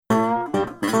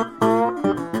Подкаст.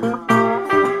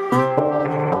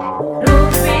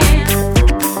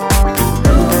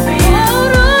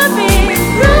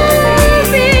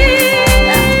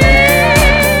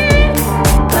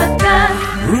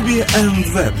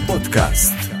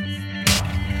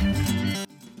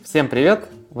 Всем привет!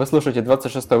 Вы слушаете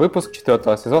 26-й выпуск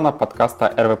 4-го сезона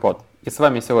подкаста РВПод. И с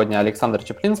вами сегодня Александр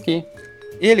Чеплинский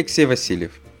и Алексей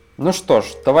Васильев. Ну что ж,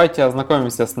 давайте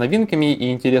ознакомимся с новинками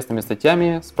и интересными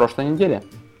статьями с прошлой недели.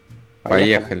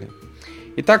 Поехали!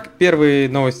 Итак, первые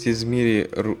новости из мира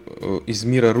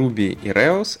Ruby и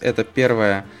Rails. Это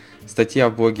первая статья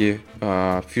в блоге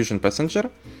Fusion Passenger.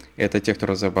 Это те, кто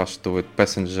разрабатывает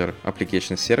Passenger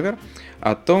Application Server,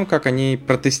 о том, как они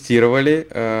протестировали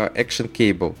Action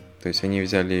Cable. То есть они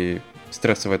взяли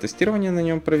стрессовое тестирование, на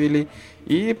нем провели,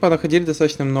 и понаходили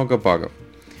достаточно много багов.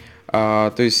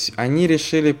 То есть они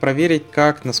решили проверить,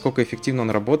 насколько эффективно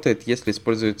он работает, если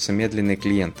используются медленные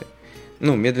клиенты.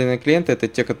 Ну, медленные клиенты — это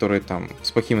те, которые там с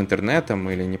плохим интернетом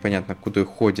или непонятно куда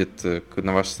ходят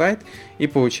на ваш сайт, и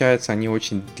получается, они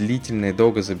очень длительно и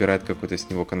долго забирают какой-то с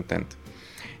него контент.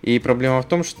 И проблема в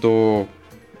том, что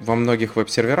во многих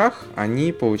веб-серверах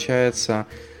они, получается,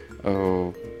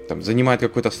 занимают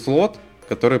какой-то слот,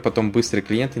 который потом быстрые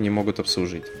клиенты не могут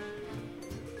обслужить.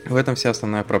 В этом вся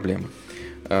основная проблема.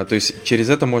 То есть через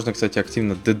это можно, кстати,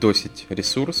 активно дедосить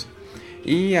ресурс.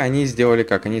 И они сделали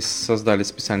как? Они создали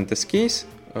специальный тест-кейс,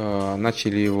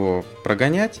 начали его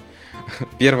прогонять.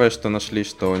 Первое, что нашли,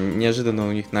 что неожиданно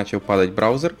у них начал падать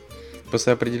браузер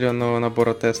после определенного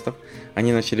набора тестов.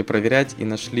 Они начали проверять и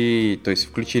нашли, то есть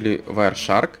включили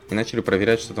Wireshark и начали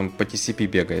проверять, что там по TCP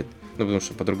бегает. Ну, потому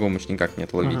что по-другому уж никак не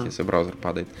отловить, если браузер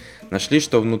падает. Нашли,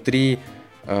 что внутри,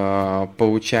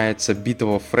 получается,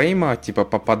 битового фрейма, типа,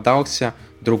 попадался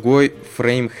другой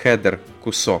фрейм-хедер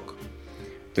кусок.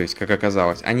 То есть, как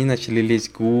оказалось, они начали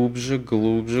лезть глубже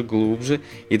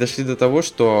и дошли до того,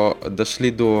 что дошли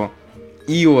до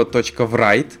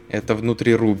io.write, это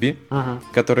внутри Ruby,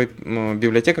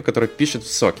 библиотека, которая пишет в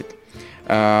сокет.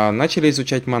 Начали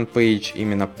изучать man-page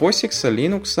именно POSIX,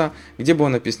 Linux, где было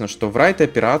написано, что write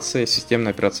операция,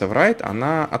 системная операция write,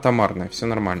 она атомарная, все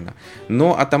нормально.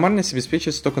 Но атомарность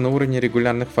обеспечивается только на уровне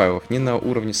регулярных файлов, не на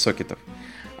уровне сокетов.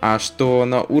 А что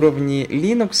на уровне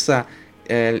Linux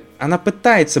она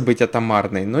пытается быть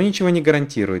атомарной, но ничего не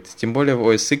гарантирует, тем более в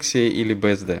OS X или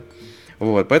BSD.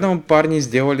 Вот, поэтому парни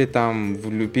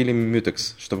влепили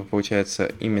mutex, чтобы,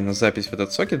 получается, именно запись в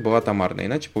этот сокет была атомарной.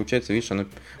 Иначе, получается, видишь, оно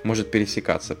может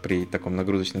пересекаться при таком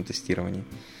нагрузочном тестировании.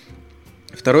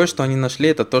 Второе, что они нашли,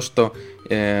 это то, что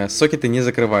сокеты не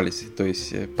закрывались. То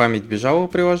есть память бежала у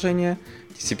приложения,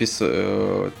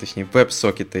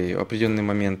 веб-сокеты в определенные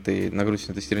моменты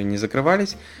нагрузочного тестирования не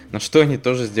закрывались, на что они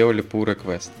тоже сделали pull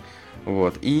request.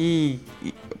 Вот. И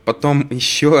потом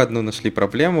еще одну нашли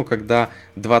проблему, когда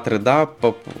два треда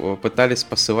пытались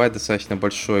посылать достаточно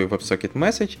большой WebSocket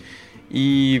message,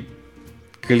 и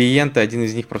клиенты, один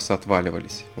из них просто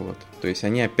отваливались. Вот. То есть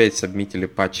они опять сабмитили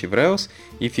патчи в Rails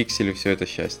и фиксили все это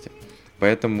счастье.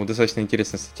 Поэтому достаточно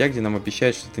интересная статья, где нам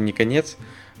обещают, что это не конец,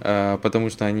 потому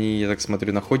что они, я так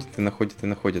смотрю, находят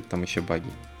там еще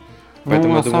баги.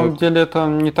 Поэтому, на самом деле это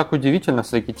не так удивительно,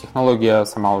 все-таки технология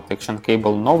сама вот Action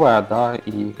Cable новая, да,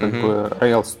 и как бы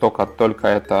Rails только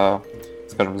это,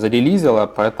 скажем, зарелизила,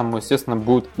 поэтому, естественно,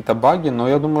 будут какие-то баги, но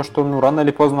я думаю, что рано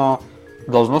или поздно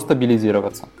должно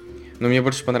стабилизироваться. Но мне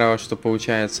больше понравилось, что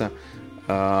получается,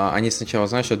 они сначала,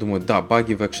 знаешь, я думаю, да,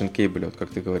 баги в Action Cable, вот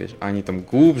как ты говоришь, они там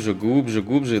глубже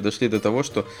и дошли до того,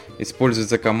 что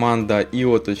используется команда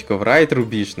io.write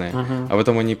рубишная, а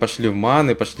потом они пошли в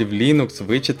man, пошли в Linux,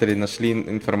 вычитали, нашли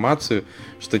информацию,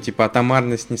 что типа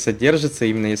атомарность не содержится,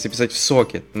 именно если писать в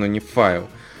сокет, но не в файл.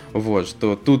 Вот,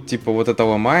 что тут типа вот это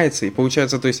ломается, и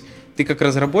получается, то есть ты как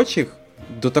разработчик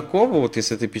до такого, вот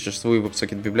если ты пишешь свою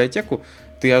WebSocket библиотеку,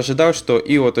 ты ожидал, что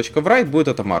io.write будет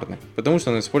атомарной, потому что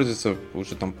она используется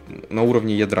уже там на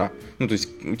уровне ядра. Ну, то есть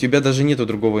у тебя даже нету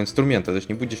другого инструмента, ты же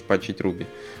не будешь патчить Ruby.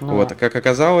 Вот, а как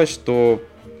оказалось, что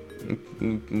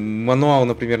мануал,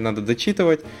 например, надо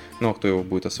дочитывать, но кто его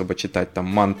будет особо читать,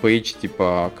 там man-page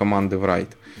типа команды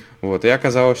write. Вот, и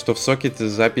оказалось, что в сокет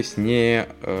запись не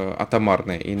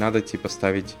атомарная, и надо типа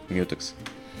ставить mutex.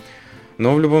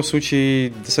 Но в любом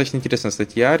случае, достаточно интересная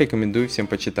статья, рекомендую всем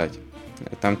почитать.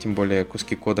 Там тем более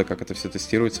куски кода, как это все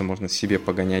тестируется, можно себе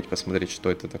погонять, посмотреть, что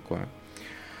это такое.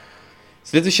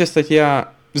 Следующая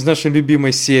статья из нашей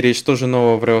любимой серии «Что же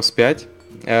нового в Rails 5?».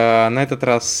 На этот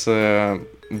раз в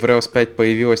Rails 5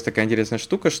 появилась такая интересная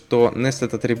штука, что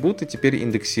nested атрибуты теперь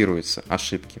индексируются,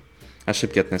 ошибки.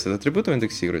 ошибки от nested атрибутов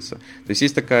индексируются. То есть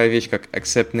есть такая вещь, как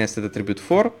accept nested attribute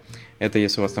for. Это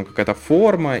если у вас там какая-то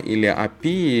форма или API,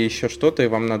 или еще что-то, и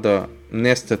вам надо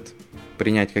nested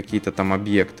принять какие-то там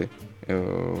объекты.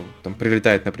 Там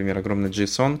прилетает, например, огромный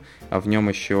JSON, а в нем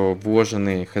еще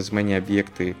вложены has-many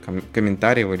объекты,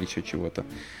 комментариев или еще чего-то.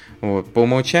 Вот. По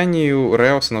умолчанию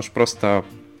Rails, она уж просто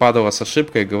падала с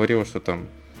ошибкой и говорила, что там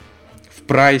в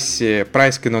price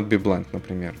cannot be blank,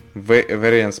 например.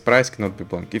 Variance price cannot be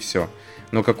blank, и все.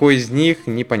 Но какой из них,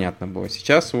 непонятно было.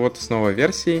 Сейчас вот с новой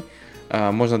версией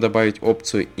можно добавить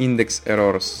опцию index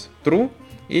errors true,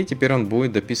 и теперь он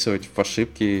будет дописывать в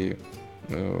ошибки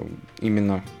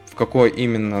именно в какой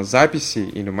именно записи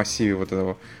или массиве вот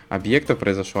этого объекта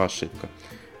произошла ошибка.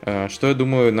 Что, я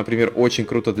думаю, например, очень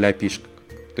круто для API-шек.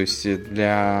 То есть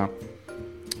для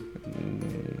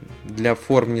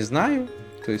форм не знаю.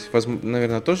 То есть,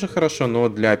 наверное, тоже хорошо, но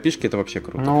для API-шки это вообще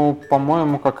круто. Ну,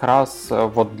 по-моему, как раз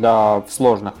вот для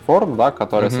сложных форм, да,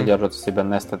 которые содержат в себе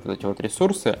nested вот эти вот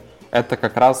ресурсы, это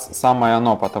как раз самое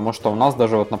оно, потому что у нас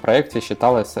даже вот на проекте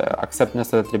считалось accept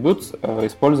nested attributes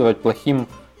использовать плохим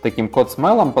таким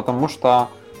код-смелом, потому что,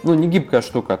 ну, не гибкая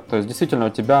штука. То есть, действительно, у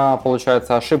тебя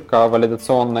получается ошибка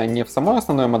валидационная не в самой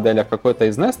основной модели, а в какой-то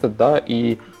из nested, да,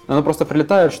 и она просто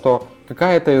прилетает, что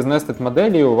какая-то из nested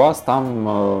моделей у вас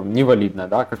там невалидная,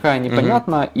 да, какая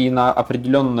непонятна, и на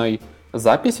определенной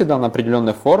записи, да, на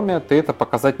определенной форме ты это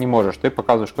показать не можешь. Ты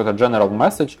показываешь какой-то general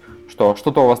message, что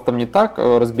что-то у вас там не так,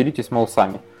 разберитесь, мол,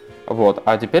 сами. Вот.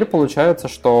 А теперь получается,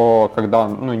 что когда,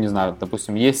 ну, не знаю,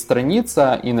 допустим, есть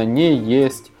страница, и на ней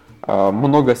есть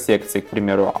много секций, к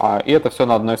примеру, и это все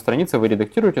на одной странице вы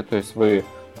редактируете, то есть вы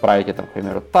правите, там, к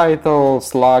примеру, title,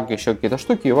 slug, еще какие-то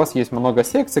штуки, и у вас есть много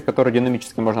секций, которые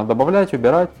динамически можно добавлять,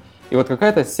 убирать, и вот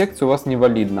какая-то секция у вас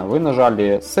невалидна. Вы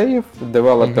нажали save,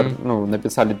 developer, ну,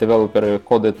 написали девелоперы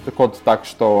код так,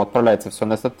 что отправляется все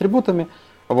nested атрибутами,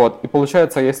 вот, и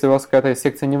получается, если у вас какая-то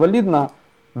секция невалидна,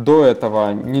 до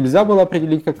этого нельзя было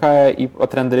определить, какая, и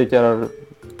отрендерить error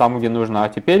там, где нужно, а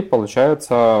теперь,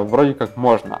 получается, вроде как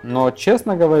можно. Но,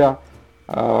 честно говоря,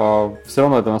 все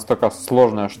равно это настолько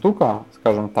сложная штука,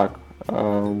 скажем так,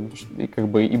 и как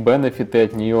бы и бенефиты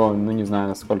от нее, ну, не знаю,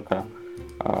 насколько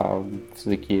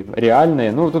все-таки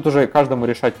реальные. Ну, тут уже каждому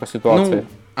решать по ситуации. Ну,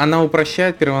 она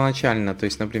упрощает первоначально, то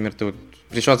есть, например, ты вот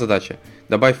пришла задача,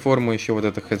 добавь форму еще вот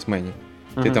это has-many.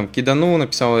 Ты там киданул,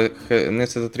 написал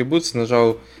nested attributes,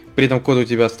 нажал, при этом код у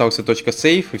тебя остался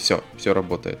 .save, и все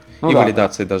работает. Ну, и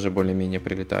валидации даже более-менее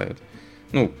прилетают.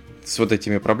 Ну, с вот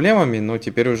этими проблемами, но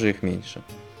теперь уже их меньше.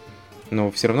 Но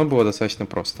все равно было достаточно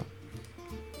просто.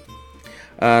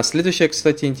 Следующая,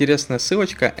 кстати, интересная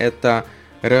ссылочка, это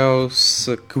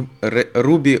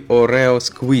Ruby о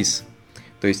Rails Quiz.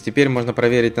 То есть теперь можно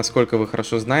проверить, насколько вы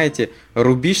хорошо знаете,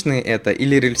 рубишный это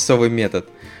или рельсовый метод.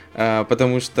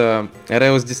 Потому что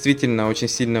Rails действительно очень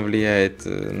сильно влияет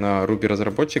на Ruby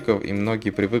разработчиков, и многие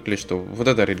привыкли, что вот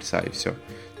это рельса и все.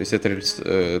 То есть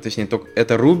это точнее,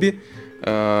 это Ruby,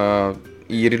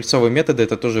 и рельсовые методы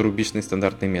это тоже рубишные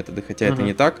стандартные методы. Хотя это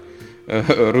не так.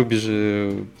 Ruby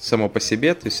же само по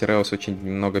себе, то есть Rails очень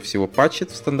много всего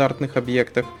патчит в стандартных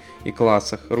объектах и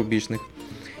классах рубишных.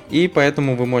 И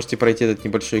поэтому вы можете пройти этот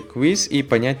небольшой квиз и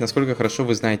понять, насколько хорошо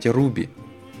вы знаете Ruby.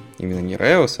 Именно не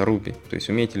Rails, а Ruby. То есть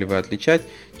умеете ли вы отличать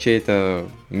чей-то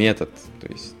метод. То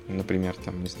есть, например,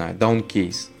 там, не знаю,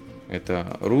 downcase.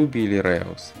 Это Ruby или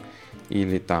Rails.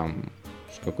 Или там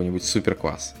какой-нибудь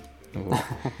суперкласс. Вот.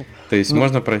 То есть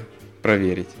можно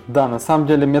проверить. Да, на самом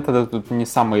деле методы тут не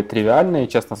самые тривиальные,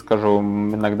 честно скажу.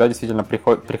 Иногда действительно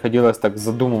приходилось так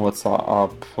задумываться,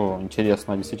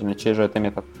 интересно, действительно, чей же это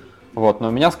метод. Вот, но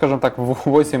у меня, скажем так,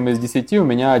 8 из 10 у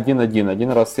меня 1-1.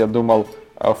 Один раз я думал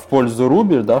в пользу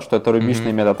Ruby, да, что это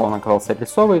рубишный метод, он оказался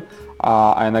рельсовый,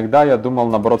 а иногда я думал,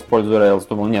 наоборот, в пользу Rails.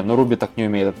 Думал, нет, ну Ruby так не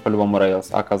умеет, это по-любому Rails.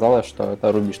 А оказалось, что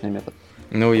это рубишный метод.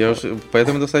 Ну,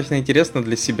 поэтому достаточно интересно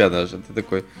для себя даже. Ты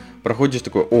такой проходишь,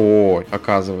 такой,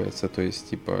 оказывается, то есть,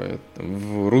 типа,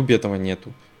 в Ruby этого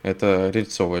нету. Это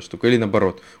рельсовая штука. Или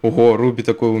наоборот, Ruby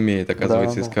такое умеет,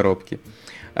 оказывается, из коробки.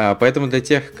 Поэтому для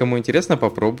тех, кому интересно,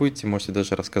 попробуйте. Можете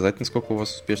даже рассказать, насколько у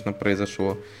вас успешно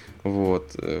произошло.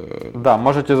 Вот. Да,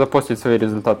 можете запостить свои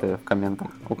результаты в комментах.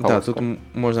 Да, тут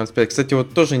можно рассказать. Кстати,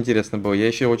 вот тоже интересно было. Я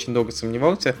еще очень долго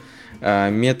сомневался.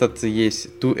 Метод есть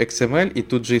toXML и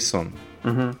toJSON.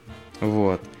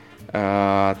 Вот.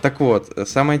 Так вот,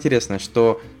 самое интересное,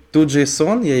 что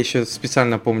toJSON, я еще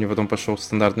специально помню, потом пошел в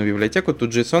стандартную библиотеку,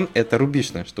 toJSON это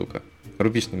рубишная штука,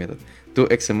 рубишный метод.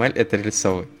 toXML это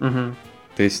рельсовый.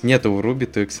 То есть нету в Ruby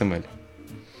toXML.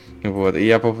 Вот. И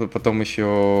я потом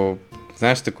еще,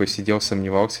 знаешь, такой сидел,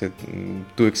 сомневался.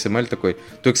 toXML такой,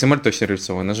 toXML точно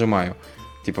рельсовый, нажимаю.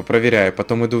 Типа проверяю,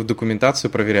 потом иду в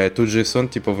документацию, проверяю, тут JSON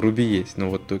типа в Ruby есть, но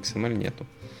вот тут XML нету.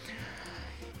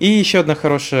 И еще одна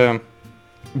хорошая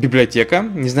библиотека,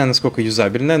 не знаю, насколько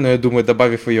юзабельная, но я думаю,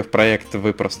 добавив ее в проект,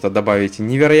 вы просто добавите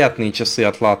невероятные часы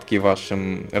отладки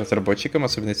вашим разработчикам,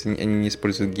 особенно если они не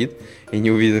используют гид и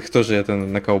не увидят, кто же это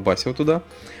наколбасил туда.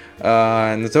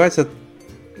 Называется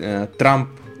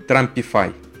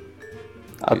Trumpify.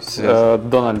 От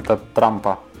Дональда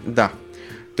Трампа. Да.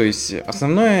 То есть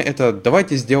основное это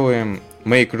давайте сделаем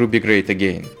Make Ruby Great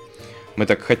Again. Мы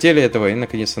так хотели этого, и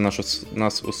наконец-то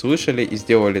нас услышали и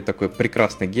сделали такой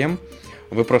прекрасный гем.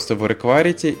 Вы просто его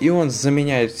рекварите, и он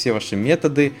заменяет все ваши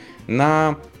методы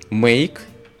на make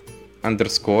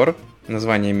underscore,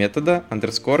 название метода,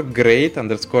 underscore great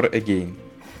underscore again.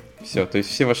 Все, то есть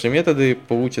все ваши методы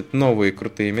получат новые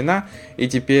крутые имена, и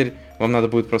теперь вам надо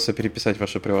будет просто переписать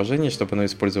ваше приложение, чтобы оно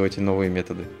использовало эти новые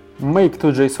методы. Make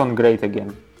to JSON great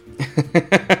again.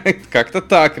 Как-то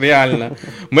так, реально.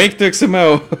 Make to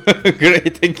XML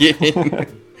great again.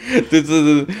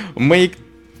 Make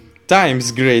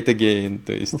times great again.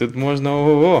 То есть тут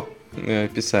можно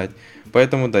писать.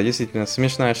 Поэтому, да, действительно,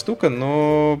 смешная штука,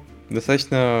 но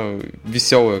достаточно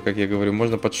веселая, как я говорю,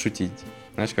 можно подшутить.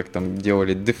 Знаешь, как там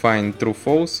делали define true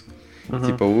false,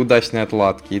 типа удачные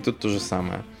отладки, и тут то же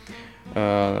самое.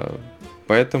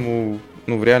 Поэтому,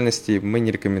 в реальности мы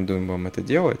не рекомендуем вам это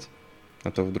делать,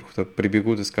 а то вдруг кто-то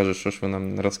прибегут и скажет, что ж вы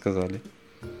нам рассказали.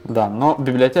 Да, но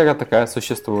библиотека такая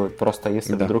существует, просто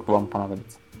если вдруг вам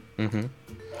понадобится.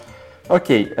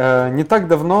 Окей, не так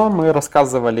давно мы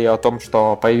рассказывали о том,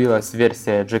 что появилась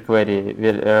версия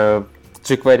jQuery,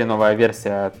 jQuery новая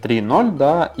версия 3.0,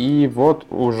 да, и вот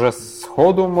уже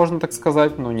сходу, можно так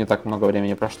сказать, не так много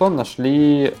времени прошло,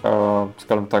 нашли,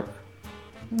 скажем так,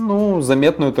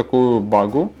 заметную такую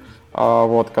багу,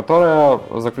 которая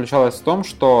заключалась в том,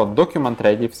 что Document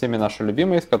Ready, всеми наши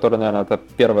любимые, с которой, наверное, это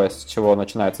первое, с чего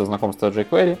начинается знакомство с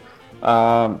jQuery,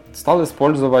 стал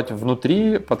использовать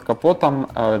внутри, под капотом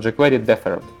jQuery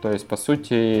deferred, то есть, по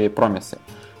сути, промисы.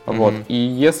 И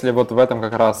если вот в этом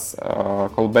как раз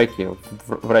callback'е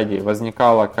в Ready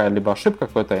возникала какая-либо ошибка,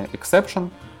 какой-то exception,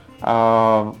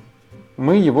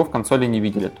 мы его в консоли не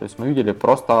видели. То есть мы видели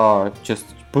просто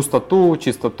пустоту,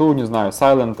 чистоту, не знаю,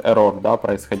 silent error, да,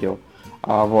 происходил.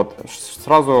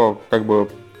 Сразу,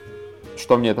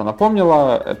 что мне это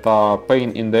напомнило, это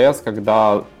pain in the ass,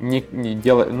 когда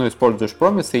используешь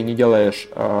промисы и не делаешь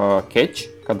catch,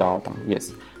 когда там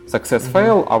есть success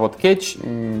fail, а вот catch,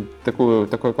 такой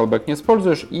callback не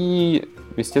используешь и,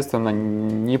 естественно,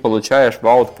 не получаешь в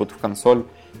output в консоль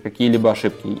какие-либо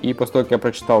ошибки. И после того, как я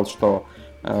прочитал, что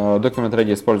Document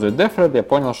Ready использует deferred, я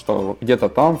понял, что где-то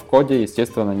там в коде,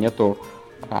 естественно, нету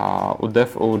у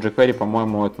jQuery,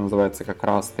 по-моему, это называется как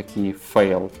раз таки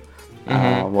fail.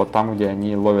 Там, где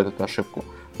они ловят эту ошибку.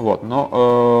 Точнее,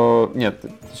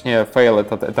 fail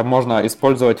это можно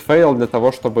использовать fail для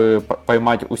того, чтобы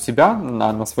поймать у себя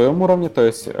на своем уровне, то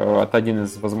есть это один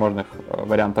из возможных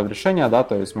вариантов решения, да,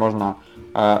 то есть можно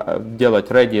делать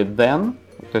ready then,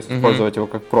 то есть использовать его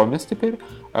как промис теперь,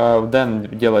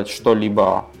 then делать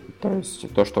что-либо, то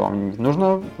есть то, что вам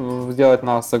нужно сделать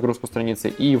на загрузку страницы,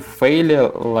 и в фейле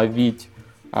ловить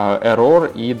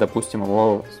error и, допустим,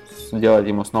 его делать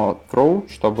ему снова throw,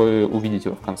 чтобы увидеть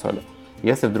его в консоли,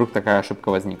 если вдруг такая ошибка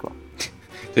возникла.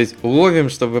 То есть уловим,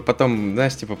 чтобы потом,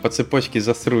 знаешь, типа по цепочке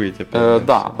заструить опять.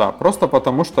 Да, просто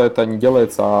потому что это не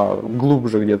делается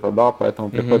глубже где-то, да, поэтому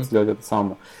приходится делать это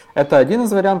самому. Это один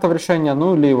из вариантов решения,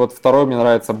 или вот второй мне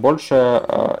нравится больше,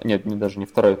 даже не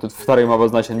второй, тут вторым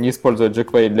обозначен не использовать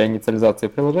jQuery для инициализации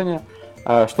приложения,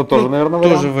 что тоже, наверное,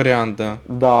 вариант. Тоже вариант, да.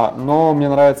 Да, но мне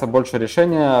нравится больше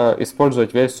решение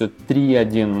использовать версию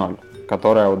 3.1.0,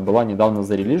 которая вот была недавно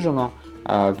зарелижена,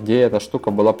 где эта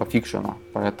штука была пофикшена,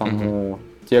 поэтому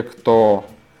те, кто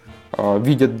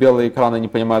видят белые экраны, не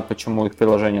понимают, почему их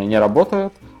приложение не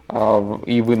работает,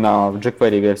 и вы на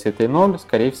jQuery версии 3.0,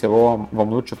 скорее всего, вам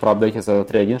лучше проапдейтиться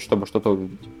до 3.1, чтобы что-то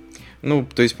увидеть.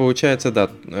 То есть получается, да,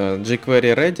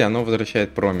 jQuery Ready, оно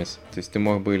возвращает промис. То есть ты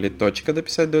мог бы или точка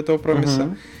дописать до этого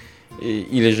промиса,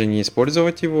 или же не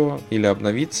использовать его, или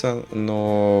обновиться,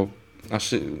 но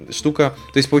штука...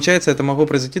 То есть получается, это могло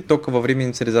произойти только во время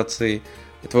инициализации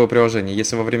твоего приложения.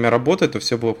 Если во время работы, то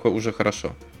все было уже хорошо.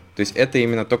 То есть это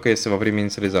именно только если во время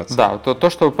инициализации. Да, то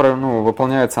что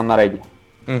выполняется на Ready.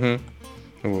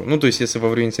 То есть если во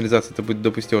время инициализации ты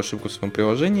допустил ошибку в своем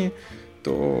приложении,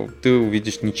 то ты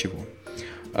увидишь ничего.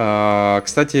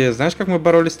 Кстати, знаешь, как мы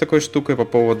боролись с такой штукой по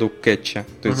поводу кетча?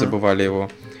 То есть забывали его.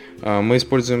 Мы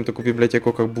используем такую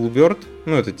библиотеку, как Bluebird.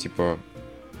 Это типа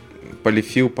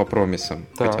полифил по промисам.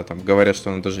 Да. Хотя там говорят,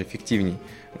 что он даже эффективней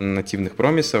нативных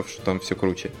промисов, что там все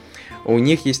круче. У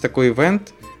них есть такой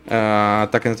ивент,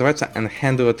 так и называется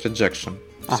Unhandled Rejection.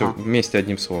 Все вместе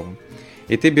одним словом.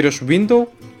 И ты берешь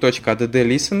window.add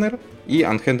listener и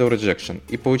unhandled rejection.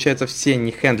 И получается все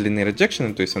нехендленные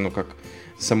rejection, то есть оно как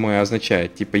само и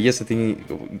означает, типа, если ты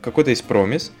какой-то есть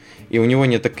промис, и у него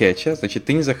нет кэча, значит,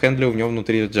 ты не захендлил в нем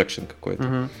внутри rejection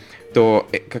какой-то, то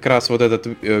как раз вот этот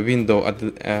window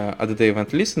add event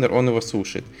listener, он его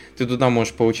слушает. Ты туда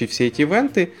можешь получить все эти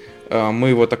ивенты, мы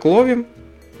его так ловим,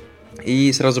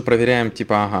 и сразу проверяем,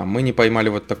 типа, ага, мы не поймали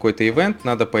вот такой-то ивент,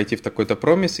 надо пойти в такой-то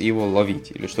промис и его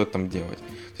ловить, или что-то там делать.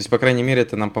 То есть, по крайней мере,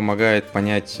 это нам помогает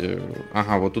понять,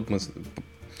 ага, вот тут мы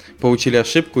получили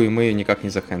ошибку, и мы ее никак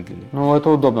не захендлили. Ну, это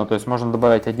удобно, то есть можно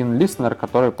добавить один listener,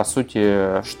 который, по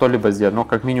сути, что-либо сделает, ну,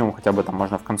 как минимум, хотя бы там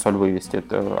можно в консоль вывести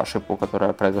эту ошибку,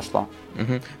 которая произошла.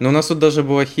 Но у нас тут даже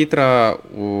было хитро,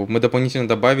 мы дополнительно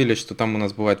добавили, что там у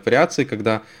нас бывают вариации,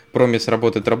 когда промис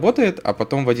работает, а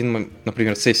потом в один момент,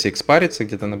 например, сессия экспарится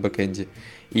где-то на бэкэнде,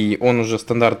 и он уже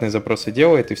стандартные запросы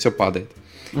делает, и все падает.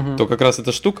 То как раз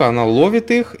эта штука, она ловит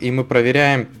их, и мы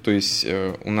проверяем, то есть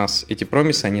у нас эти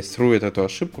промисы, они струят эту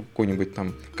ошибку, какую-нибудь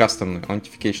там кастомную,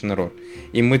 authentication error.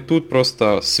 И мы тут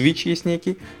просто switch есть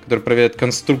некий, который проверяет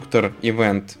конструктор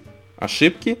event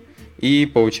ошибки, и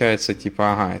получается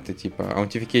типа, ага, это типа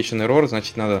authentication error,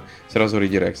 значит надо сразу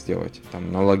redirect сделать,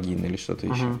 там на логин или что-то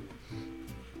еще.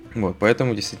 Вот,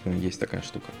 поэтому действительно есть такая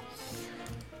штука.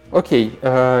 Окей,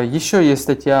 еще есть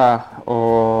статья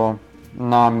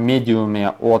на медиуме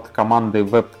от команды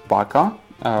Webpack,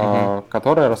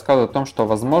 которая рассказывает о том, что,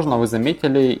 возможно, вы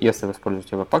заметили, если вы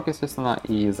используете Webpack, естественно,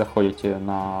 и заходите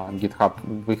на GitHub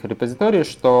в их репозитории,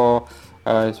 что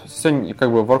все,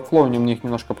 как бы, workflow у них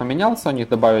немножко поменялся, у них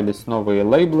добавились новые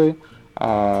лейблы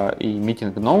и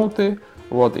митинг-ноуты,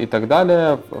 вот, и так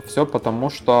далее. Все потому,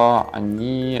 что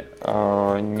они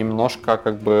немножко,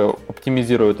 как бы,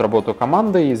 оптимизируют работу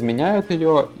команды, изменяют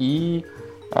ее и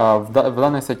в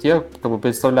данной статье, как бы,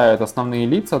 представляют основные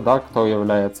лица, да, кто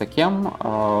является кем,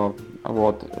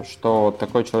 вот, что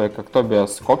такой человек, как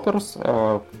Тобиас Копперс,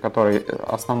 который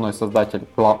основной создатель,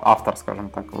 автор, скажем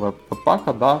так,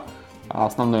 Webpack, да,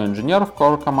 основной инженер в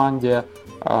core команде,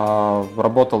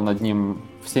 работал над ним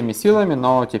всеми силами,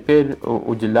 но теперь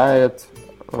уделяет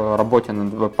работе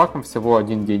над Webpack всего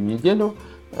один день в неделю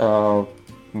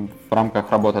в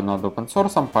рамках работы над open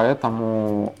source,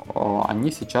 поэтому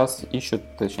они сейчас ищут,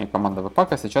 точнее команда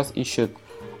Webpack сейчас ищет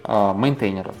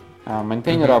мейнтейнеров.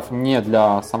 Мейнтейнеров не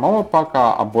для самого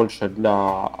пака, а больше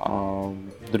для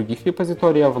других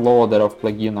репозиториев, лоадеров,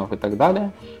 плагинов и так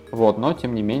далее. Вот, но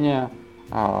тем не менее,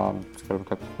 скажем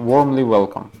так, warmly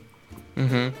welcome.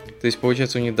 То есть,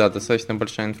 получается, у них, да, достаточно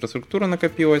большая инфраструктура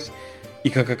накопилась, и,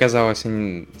 как оказалось,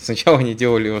 сначала они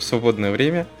делали его в свободное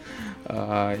время,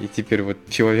 и теперь вот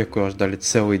человеку ждали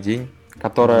целый день.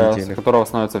 Которого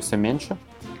становится все меньше.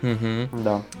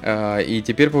 Да. И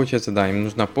теперь, получается, да, им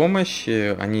нужна помощь.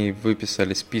 Они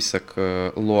выписали список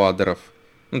лоадеров,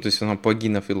 ну, то есть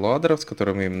плагинов и лоадеров, с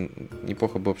которыми им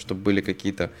неплохо было, чтобы были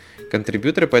какие-то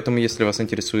контрибьюторы. Поэтому, если вас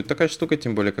интересует такая штука,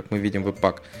 тем более, как мы видим,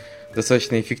 Webpack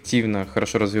достаточно эффективно,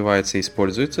 хорошо развивается и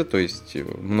используется, то есть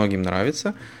многим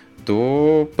нравится,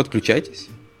 то подключайтесь.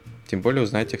 Тем более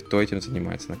узнаете, кто этим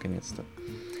занимается наконец-то.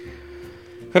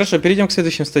 Хорошо, перейдем к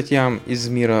следующим статьям из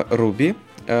мира Ruby.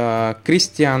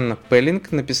 Кристиан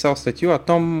Пеллинг написал статью о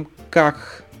том,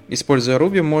 как, используя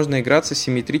Ruby, можно играться с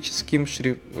симметрическим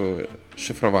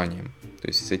шифрованием, то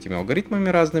есть с этими алгоритмами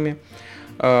разными.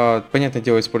 Понятное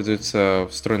дело, используется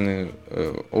встроенная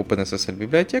OpenSSL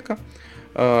библиотека,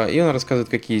 и он рассказывает,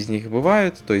 какие из них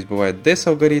бывают. То есть бывают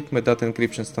DES-алгоритмы, Data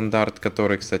Encryption стандарт,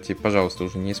 который, кстати, пожалуйста,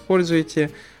 уже не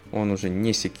используйте, он уже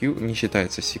не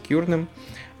считается секьюрным.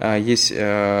 Есть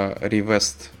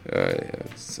Revest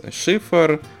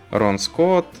шифр, Ron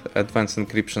Scott, Advanced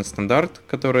Encryption стандарт,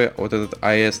 который вот этот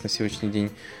AES на сегодняшний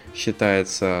день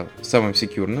считается самым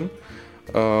секьюрным,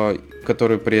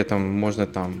 который при этом можно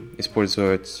там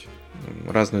использовать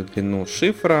разную длину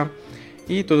шифра.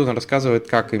 И тут он рассказывает,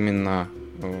 как именно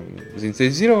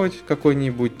заинициализировать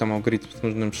какой-нибудь там алгоритм с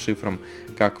нужным шифром,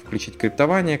 как включить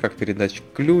криптование, как передать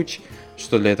ключ,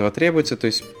 что для этого требуется. То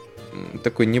есть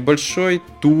такой небольшой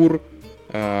тур,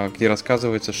 где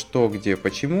рассказывается, что, где,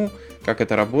 почему, как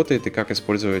это работает и как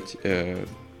использовать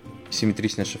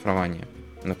симметричное шифрование,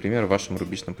 например, в вашем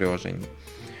рубичном приложении.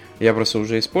 Я просто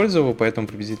уже использовал, поэтому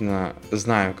приблизительно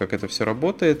знаю, как это все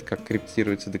работает, как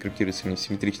криптируется, декриптируется именно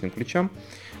симметричным ключом.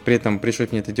 При этом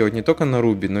пришлось мне это делать не только на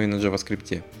Ruby, но и на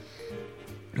JavaScript.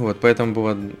 Вот, поэтому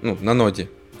было, на ноде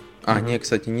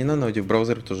Кстати, не на ноде, в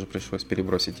браузере тоже пришлось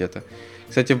перебросить это.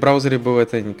 Кстати, в браузере было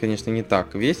это, конечно, не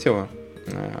так весело,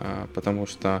 потому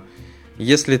что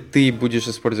если ты будешь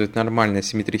использовать нормальное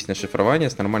симметричное шифрование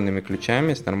с нормальными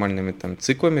ключами, с нормальными там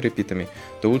циклами, репитами,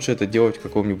 то лучше это делать в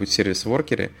каком-нибудь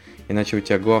сервис-воркере, иначе у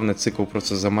тебя главный цикл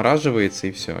просто замораживается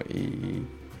и все, и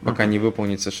пока не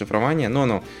выполнится шифрование,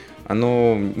 но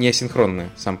оно не асинхронное,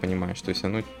 сам понимаешь, то есть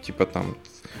оно типа там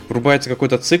врубается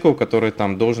какой-то цикл, который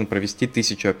там должен провести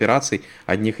 1000 операций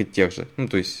одних и тех же,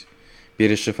 то есть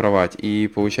перешифровать, и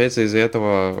получается из-за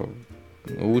этого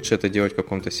лучше это делать в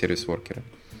каком-то сервис-воркере.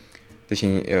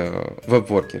 Точнее,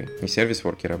 веб-воркере, не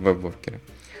сервис-воркере, а веб-воркере.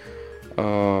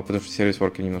 Потому что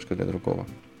сервис-воркер немножко для другого.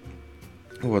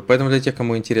 Вот, поэтому для тех,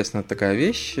 кому интересна такая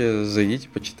вещь, зайдите,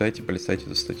 почитайте, полистайте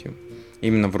эту статью.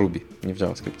 Именно в Ruby, не в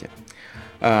JavaScript.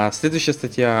 Следующая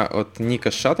статья от Ника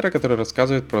Шаттера, который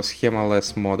рассказывает про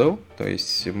Schema-less model, то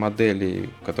есть модели,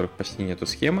 у которых почти нету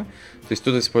схемы. То есть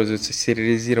тут используется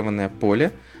сериализированное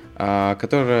поле,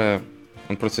 которое...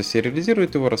 Он просто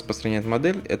сериализирует его, распространяет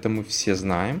модель, это мы все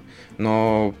знаем,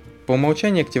 но по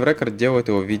умолчанию Active Record делает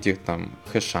его в виде там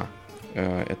хэша,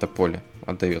 это поле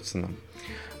отдается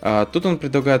нам. Тут он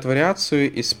предлагает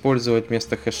вариацию использовать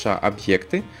вместо хэша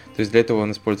объекты, то есть для этого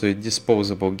он использует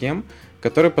disposable gem,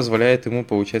 который позволяет ему,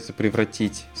 получается,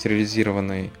 превратить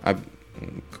сериализированное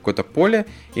какое-то поле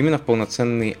именно в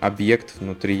полноценный объект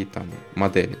внутри там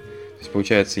модели. То есть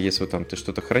получается, если там ты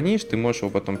что-то хранишь, ты можешь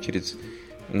его потом через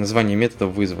название метода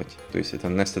вызвать, то есть это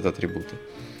nested атрибуты.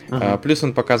 Плюс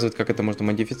он показывает, как это можно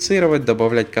модифицировать,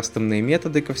 добавлять кастомные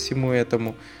методы ко всему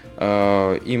этому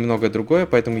и многое другое,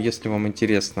 поэтому если вам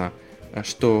интересно,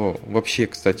 что вообще,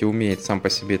 кстати, умеет сам по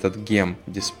себе этот gem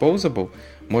disposable,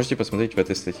 можете посмотреть в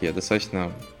этой статье,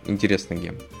 достаточно интересный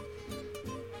гем.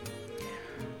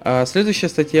 Следующая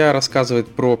статья рассказывает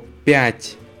про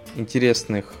 5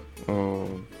 интересных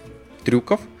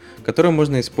трюков, которые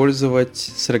можно использовать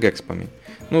с регекспами.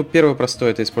 Первый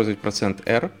простой — это использовать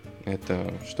 %r,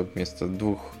 это чтобы вместо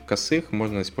 2 косых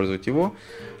можно использовать его.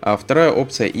 Вторая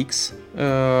опция x,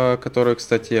 которую,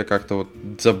 кстати, я как-то вот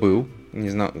забыл, не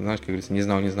знал, знаешь, как говорится, не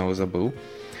знал и забыл.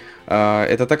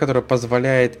 Это та, которая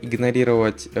позволяет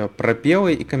игнорировать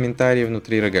пробелы и комментарии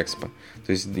внутри регекспа.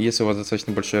 То есть, если у вас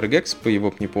достаточно большой регексп,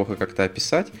 его неплохо как-то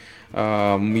описать,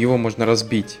 его можно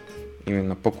разбить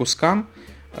именно по кускам,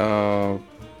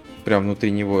 прямо внутри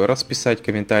него, расписать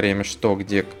комментариями, что,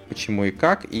 где, почему и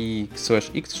как, и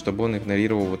 /x, чтобы он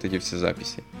игнорировал вот эти все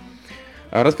записи.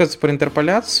 Рассказывается про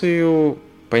интерполяцию.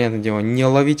 Понятное дело, не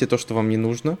ловите то, что вам не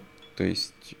нужно. То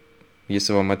есть,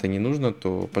 если вам это не нужно,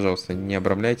 то, пожалуйста, не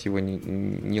обрамляйте его,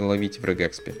 не ловите в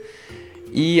регекспе.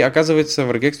 И, оказывается,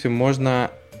 в регекспе можно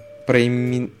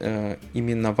проименовать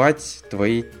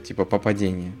твои, типа,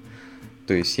 попадения.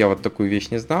 То есть, я вот такую вещь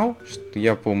не знал, что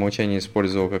я по умолчанию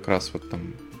использовал как раз вот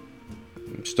там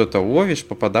что-то ловишь,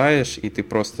 попадаешь, и ты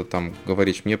просто там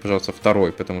говоришь: мне, пожалуйста,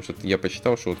 второй, потому что я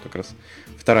посчитал, что вот как раз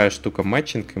вторая штука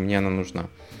матчинг, и мне она нужна.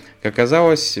 Как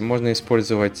оказалось, можно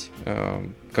использовать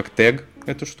как тег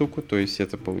эту штуку, то есть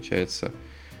это получается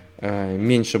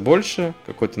меньше-больше,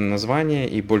 какое-то название,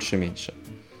 и больше-меньше.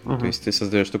 То есть ты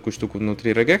создаешь такую штуку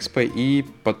внутри регекспа, и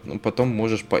потом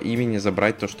можешь по имени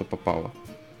забрать то, что попало.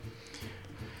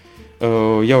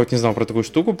 Я вот не знал про такую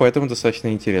штуку, поэтому достаточно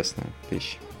интересная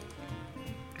вещь.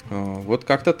 Вот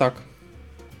как-то так.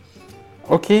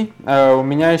 Окей. У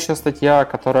меня еще статья,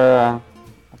 которая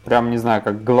прям, не знаю,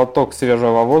 как глоток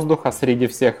свежего воздуха среди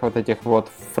всех вот этих вот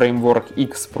Framework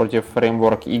X против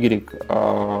Framework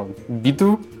Y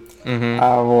битв,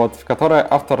 вот, в которой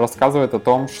автор рассказывает о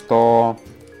том, что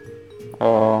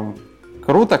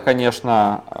круто,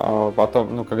 конечно,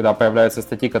 потом, когда появляются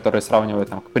статьи, которые сравнивают,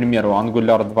 там, к примеру,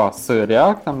 Angular 2 с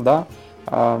React, да,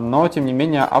 но, тем не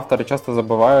менее, авторы часто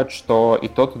забывают, что и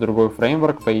тот, и другой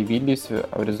фреймворк появились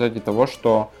в результате того,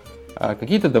 что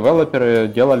какие-то девелоперы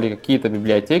делали какие-то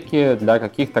библиотеки для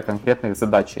каких-то конкретных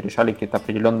задач, решали какие-то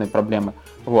определенные проблемы.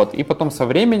 Вот. И потом со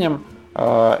временем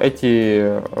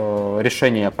эти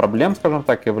решения проблем, скажем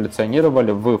так,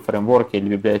 эволюционировали в фреймворке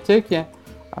или библиотеке,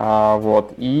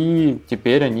 вот, и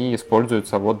теперь они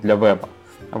используются вот для веба.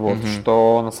 Вот,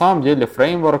 что на самом деле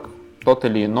фреймворк тот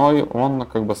или иной, он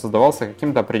как бы создавался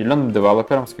каким-то определенным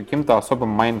девелопером с каким-то особым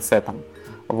майндсетом.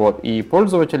 Вот. И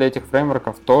пользователи этих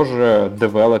фреймворков тоже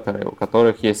девелоперы, у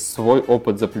которых есть свой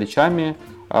опыт за плечами,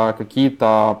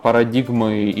 какие-то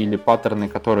парадигмы или паттерны,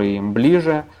 которые им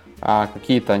ближе,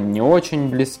 какие-то не очень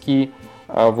близки.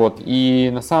 Вот. И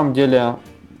на самом деле,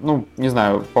 не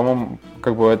знаю, по-моему,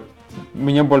 как бы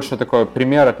мне больше такой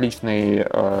пример отличный,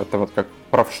 это вот как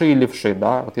правши и левши,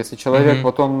 да, вот если человек,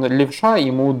 вот он левша,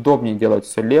 ему удобнее делать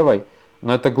все левой,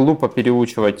 но это глупо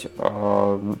переучивать,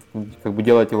 как бы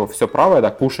делать его все правое, да,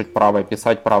 кушать правое,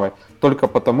 писать правое, только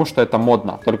потому, что это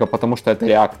модно, только потому, что это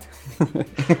React.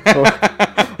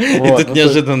 И тут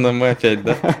неожиданно мы опять,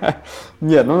 да?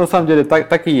 Нет, ну на самом деле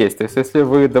так и есть. То есть, если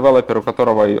вы девелопер, у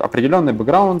которого определенный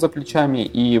бэкграунд за плечами,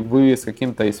 и вы с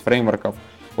каким-то из фреймворков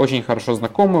очень хорошо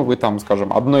знакомы, вы там,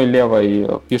 скажем, одной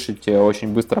левой пишете,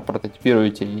 очень быстро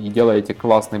прототипируете и делаете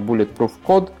классный bulletproof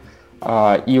код,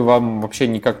 и вам вообще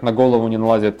никак на голову не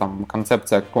налазит там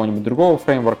концепция какого-нибудь другого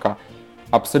фреймворка,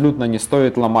 абсолютно не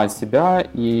стоит ломать себя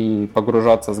и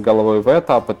погружаться с головой в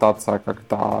это, пытаться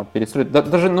как-то перестроить.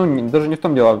 Даже не в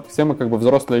том дело, все мы как бы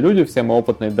взрослые люди, все мы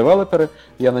опытные девелоперы,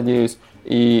 я надеюсь,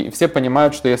 и все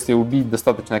понимают, что если убить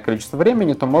достаточное количество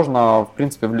времени, то можно, в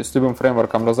принципе, с любым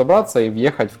фреймворком разобраться и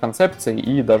въехать в концепции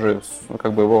и даже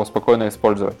как бы его спокойно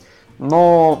использовать.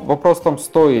 Но вопрос в том,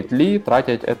 стоит ли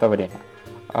тратить это время.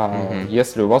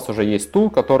 Если у вас уже есть тул,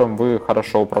 которым вы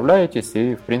хорошо управляетесь,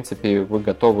 и, в принципе, вы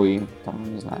готовы, там,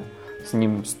 не знаю, с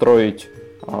ним строить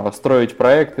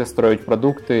проекты, строить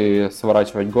продукты,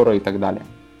 сворачивать горы и так далее.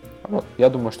 Вот. Я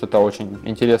думаю, что это очень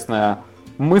интересная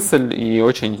мысль и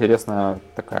очень интересная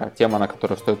такая тема, на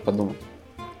которую стоит подумать.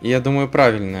 Я думаю,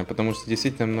 правильная, потому что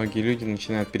действительно многие люди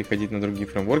начинают переходить на другие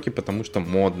фреймворки, потому что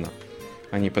модно,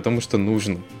 а не потому что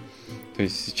нужно. То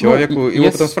есть человеку,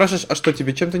 его потом спрашиваешь, а что,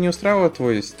 тебе чем-то не устраивает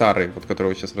твой старый, вот который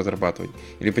вы сейчас разрабатываете?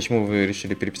 Или почему вы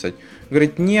решили переписать?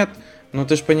 Говорит, нет, но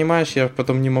ты же понимаешь, я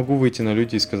потом не могу выйти на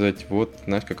людей и сказать, вот,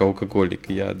 знаешь, как алкоголик,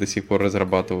 я до сих пор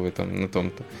разрабатываю там на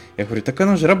том-то. Я говорю, так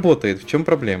оно же работает, в чем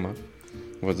проблема?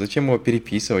 Вот, зачем его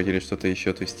переписывать или что-то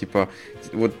еще? То есть, типа,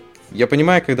 вот, я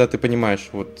понимаю, когда ты понимаешь,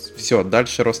 вот, все,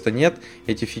 дальше роста нет,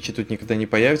 эти фичи тут никогда не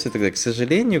появятся, тогда, к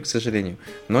сожалению,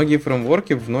 многие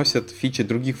фреймворки вносят фичи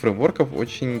других фреймворков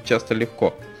очень часто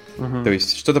легко. То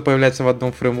есть, что-то появляется в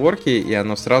одном фреймворке, и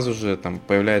оно сразу же там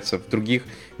появляется в других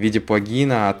в виде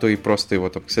плагина, а то и просто его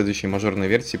там к следующей мажорной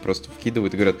версии просто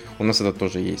вкидывают и говорят, у нас это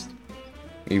тоже есть.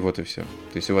 И вот и все.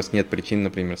 То есть, у вас нет причин,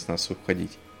 например, с нас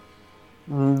уходить.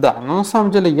 Да, но на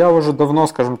самом деле я уже давно,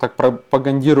 скажем так,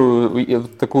 пропагандирую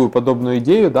такую подобную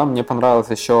идею, да, мне понравилось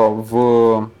еще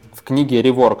в книге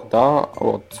Rework, да,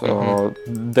 от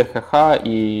ДХХ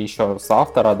и еще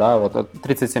соавтора, да, вот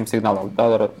 37 сигналов,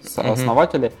 да,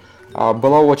 основателей,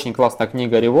 была очень классная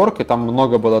книга Rework, и там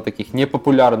много было таких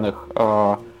непопулярных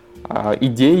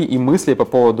идей и мыслей по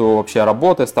поводу вообще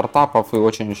работы, стартапов, и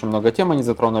очень-очень много тем они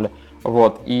затронули.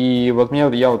 Вот. И вот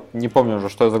я вот не помню уже,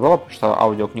 что я за глава, потому что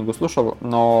аудиокнигу слушал,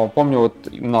 но помню вот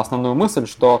именно основную мысль,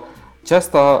 что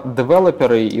часто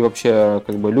девелоперы и вообще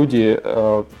как бы люди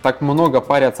так много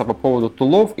парятся по поводу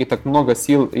тулов и так много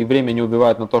сил и времени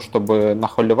убивают на то, чтобы на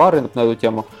холивары на эту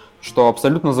тему, что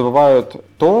абсолютно забывают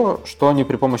то, что они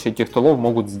при помощи этих тулов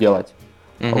могут сделать.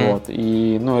 Вот.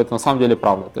 И, это на самом деле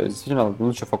правда. То есть, действительно,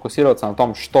 лучше фокусироваться на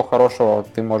том, что хорошего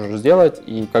ты можешь сделать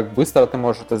и как быстро ты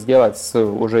можешь это сделать с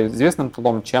уже известным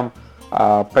тулом, чем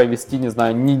провести, не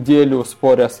знаю, неделю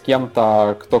споря с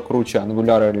кем-то, кто круче,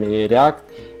 Angular или React.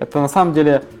 Это на самом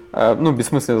деле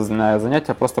бессмысленное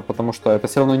занятие, просто потому что это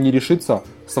все равно не решится,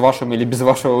 с вашим или без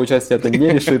вашего участия это не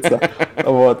решится.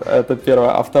 Вот, это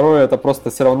первое. А второе, это просто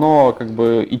все равно как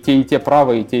бы и те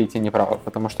правы, и те не правы,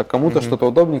 потому что кому-то что-то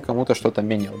удобнее, кому-то что-то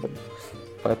менее удобнее.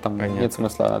 Поэтому нет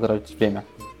смысла тратить время.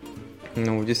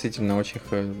 Ну, действительно, очень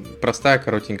простая,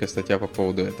 коротенькая статья по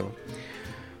поводу этого.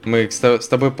 Мы с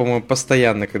тобой, по-моему,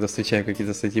 постоянно, когда встречаем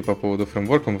какие-то статьи по поводу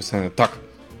фреймворка, мы постоянно так.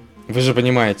 Вы же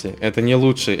понимаете, это не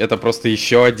лучший, это просто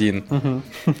еще один.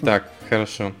 Так,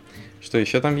 хорошо. Что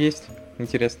еще там есть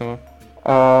интересного?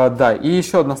 Да, и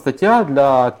еще одна статья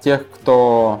для тех,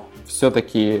 кто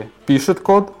все-таки пишет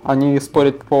код, а не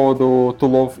спорит по поводу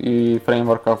тулов и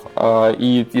фреймворков.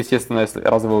 И, естественно, если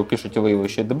раз вы его пишете, вы его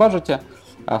еще и дебажите.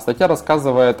 Статья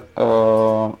рассказывает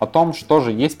о том, что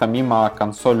же есть помимо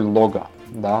консоль-лога.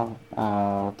 Да?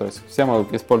 То есть все мы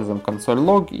используем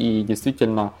консоль-лог, и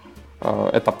действительно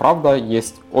это правда,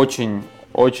 есть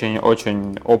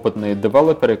очень-очень-очень опытные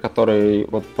девелоперы, которые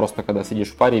вот просто когда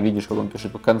сидишь в паре, видишь, как он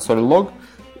пишет консоль-лог,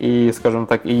 и, скажем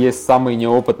так, и есть самые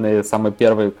неопытные, самые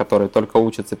первые, которые только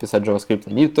учатся писать JavaScript,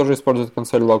 они тоже используют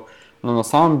консоль-лог, но на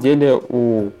самом деле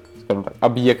у, скажем так,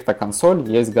 объекта консоль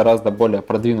есть гораздо более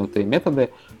продвинутые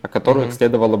методы, о которых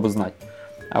следовало бы знать.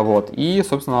 Вот. И,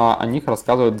 собственно, о них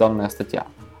рассказывает данная статья.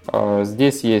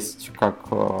 Здесь есть как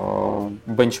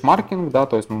бенчмаркинг, да,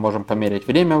 то есть мы можем померить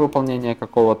время выполнения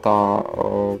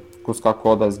какого-то куска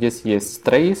кода. Здесь есть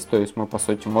trace, то есть мы, по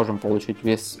сути, можем получить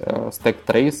весь стек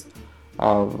trace,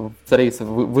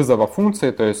 вызова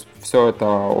функции, то есть все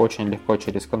это очень легко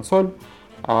через консоль.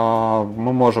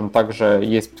 Мы можем также,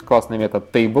 есть классный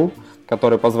метод table,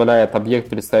 который позволяет объект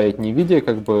представить не в виде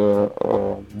как бы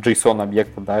JSON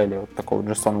объекта, да, или вот такого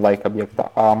JSON-like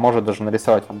объекта, а может даже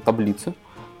нарисовать вам таблицу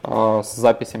с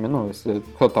записями, ну, если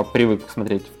кто-то привык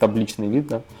смотреть в табличный вид,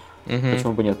 да,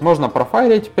 почему бы нет. Можно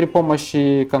профайлить при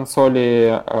помощи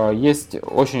консоли. Есть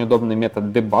очень удобный метод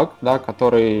debug, да,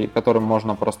 которым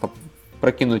можно просто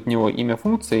прокинуть в него имя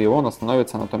функции, и он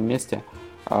остановится на том месте.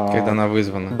 Когда она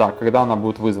вызвана. Да, когда она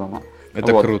будет вызвана.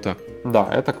 Это вот. Круто. Да,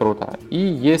 это круто. И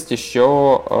есть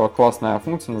еще классная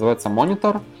функция, называется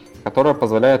Monitor, которая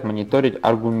позволяет мониторить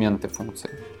аргументы функции,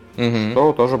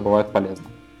 что тоже бывает полезно.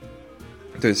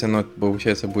 То есть оно,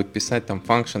 получается, будет писать там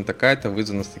function такая-то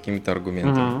вызвана с такими-то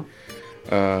аргументами.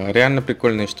 Реально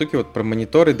прикольные штуки. Вот про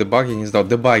мониторы, дебаг я не знал.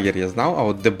 Дебаггер я знал, а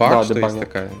вот дебаг, да, что дебаггер.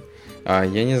 Есть такая,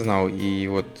 я не знал. И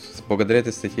вот благодаря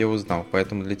этой статье я узнал.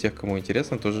 Поэтому для тех, кому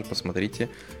интересно, тоже посмотрите,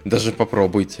 даже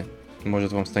попробуйте.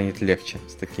 Может, вам станет легче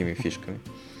с такими фишками.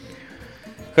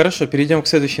 Хорошо, перейдем к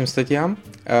следующим статьям.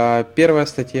 Первая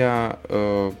статья,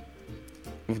 в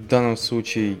данном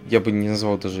случае, я бы не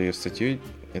назвал даже ее статьей,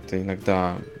 это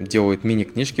иногда делают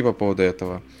мини-книжки по поводу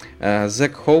этого.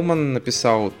 Зак Холман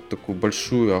написал такую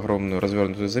большую, огромную,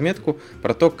 развернутую заметку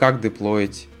про то, как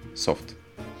деплоить софт.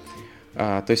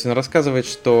 То есть он рассказывает,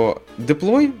 что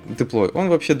деплой, он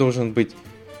вообще должен быть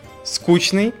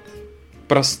скучный,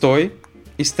 простой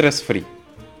и стресс-фри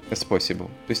as possible.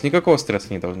 То есть никакого стресса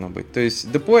не должно быть. То есть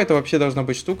деплой это вообще должна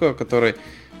быть штука, которая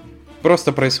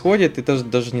просто происходит, и ты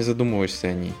даже не задумываешься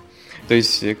о ней. То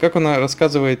есть, как она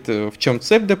рассказывает, в чем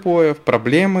цель деплоев,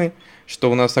 проблемы,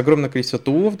 что у нас огромное количество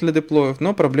тулов для деплоев,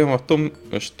 но проблема в том,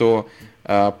 что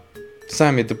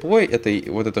сами деплой,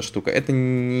 вот эта штука, это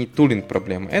не тулинг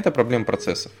проблема, это проблема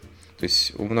процессов. То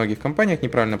есть, у многих компаниях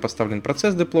неправильно поставлен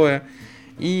процесс деплоя,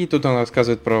 и тут она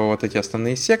рассказывает про вот эти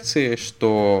основные секции,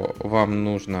 что вам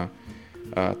нужно,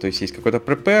 то есть, есть какой-то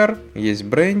prepare, есть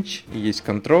branch, есть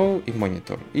control и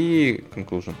monitor, и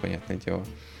conclusion, понятное дело.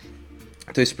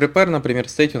 То есть prepare, например, в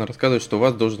стейте он рассказывает, что у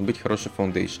вас должен быть хороший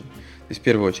foundation. То есть в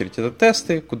первую очередь это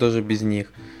тесты, куда же без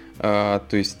них. То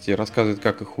есть рассказывает,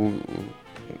 как их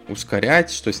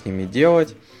ускорять, что с ними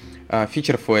делать.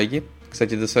 Feature флаги,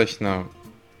 кстати, достаточно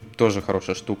тоже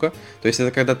хорошая штука. То есть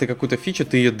это когда ты какую-то фичу,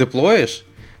 ты ее деплоишь,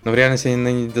 но в реальности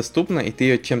она недоступна, и ты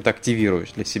ее чем-то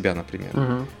активируешь для себя,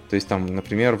 например. То есть там,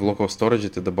 например, в local storage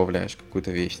ты добавляешь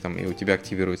какую-то вещь, там, и у тебя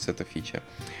активируется эта фича.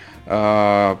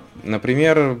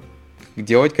 Например,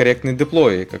 делать корректные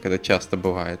деплои, как это часто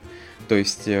бывает. То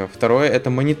есть, второе, это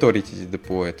мониторить эти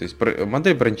деплои. То есть,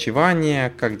 модель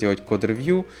бранчевания, как делать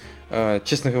код-ревью.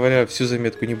 Честно говоря, всю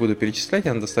заметку не буду перечислять,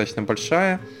 она достаточно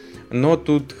большая. Но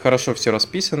тут хорошо все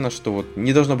расписано, что вот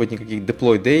не должно быть никаких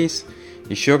deploy days,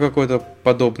 еще какой-то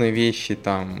подобной вещи,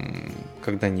 там,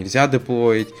 когда нельзя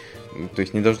деплоить. То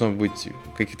есть, не должно быть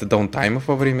каких-то даунтаймов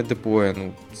во время деплоя.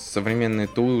 Ну, современные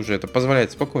тулы уже это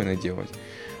позволяют спокойно делать.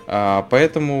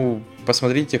 Поэтому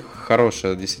посмотрите,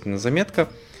 хорошая действительно заметка.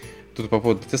 Тут по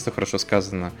поводу тестов хорошо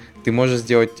сказано. Ты можешь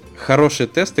сделать хорошие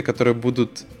тесты, которые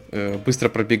будут быстро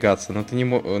пробегаться,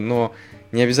 но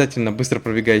не обязательно быстро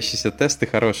пробегающиеся тесты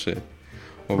хорошие.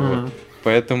 Вот.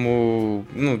 Поэтому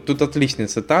тут отличные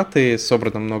цитаты,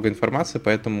 собрано много информации,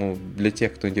 поэтому для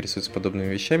тех, кто интересуется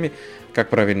подобными вещами,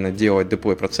 как правильно делать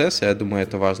деплой процессы, я думаю,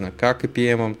 это важно как и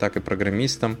PM, так и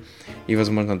программистам, и,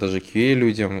 возможно, даже QA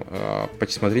людям.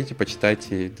 Посмотрите,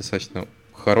 почитайте, достаточно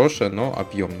хорошее, но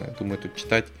объемное. Думаю, тут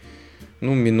читать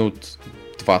минут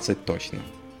 20 точно,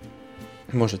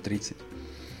 может 30.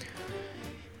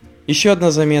 Еще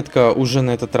одна заметка уже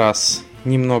на этот раз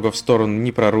немного в сторону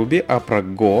не про Ruby, а про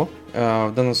Go.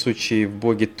 В данном случае в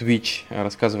блоге Twitch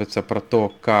рассказывается про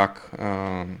то, как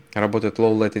работает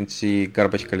low latency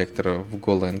garbage collector в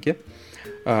Golang.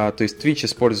 То есть Twitch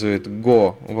использует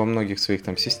Go во многих своих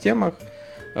там системах.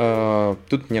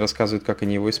 Тут мне рассказывают, как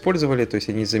они его использовали. То есть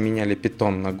они заменяли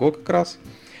Python на Go как раз.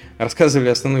 Рассказывали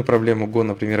основную проблему Go,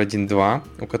 например, 1.2,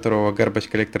 у которого garbage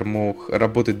collector мог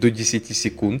работать до 10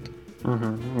 секунд.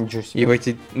 И в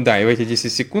эти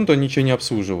 10 секунд он ничего не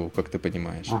обслуживал, как ты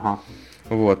понимаешь.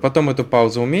 Вот. Потом эту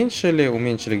паузу уменьшили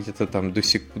где-то там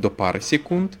до пары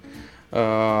секунд.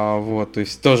 Вот, то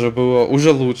есть тоже было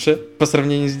уже лучше по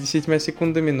сравнению с 10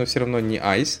 секундами, но все равно не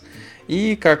ICE.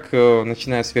 И как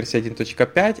начиная с версии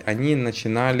 1.5, они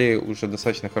начинали уже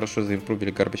достаточно хорошо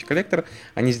заимпрувили garbage collector.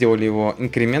 Они сделали его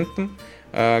инкрементным,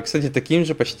 кстати, таким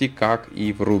же почти как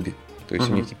и в Ruby. То есть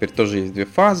у них теперь тоже есть две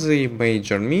фазы,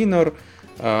 major, minor.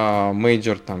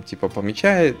 Major там типа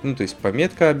помечает, то есть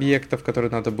пометка объектов,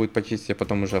 которые надо будет почистить, а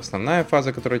потом уже основная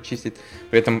фаза, которая чистит.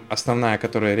 При этом основная,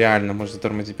 которая реально может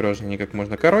затормозить приложение как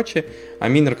можно короче, а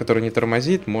minor, который не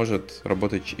тормозит, может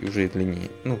работать уже длиннее,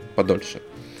 подольше.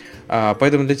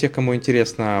 Поэтому для тех, кому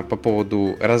интересно по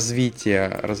поводу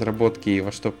развития, разработки,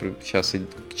 во что сейчас и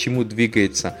к чему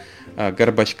двигается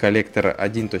Garbage Collector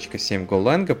 1.7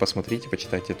 Golang, посмотрите,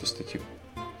 почитайте эту статью.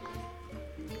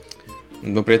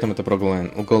 Но при этом это про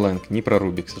Golang, не про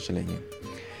Ruby, к сожалению.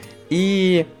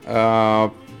 И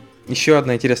еще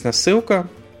одна интересная ссылка.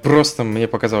 Просто мне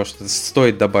показалось, что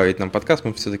стоит добавить нам подкаст.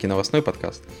 Мы все-таки новостной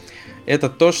подкаст. Это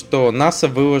то, что NASA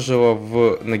выложила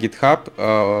на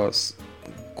GitHub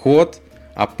код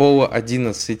Apollo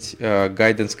 11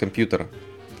 Guidance компьютера.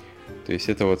 То есть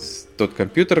это вот тот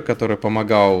компьютер, который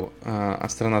помогал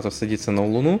астронавтам садиться на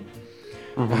Луну.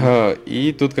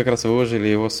 И тут как раз выложили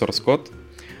его source код.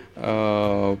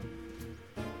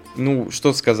 Ну,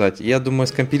 что сказать. Я думаю,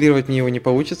 скомпилировать мне его не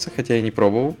получится, хотя я не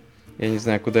пробовал. Я не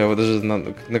знаю, куда его даже,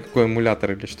 на какой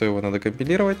эмулятор или что его надо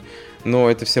компилировать.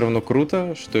 Но это все равно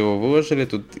круто, что его выложили.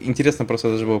 Тут интересно просто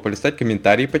даже было полистать,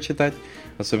 комментарии почитать.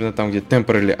 Особенно там, где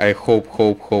temporarily I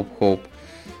hope.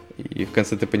 И в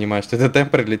конце ты понимаешь, что это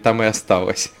temporarily там и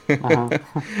осталось.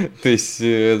 То есть,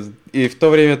 и в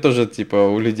то время тоже, типа,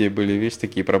 у людей были, видишь,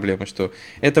 такие проблемы, что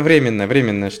это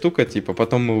временная штука, типа,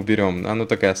 потом мы уберем. Оно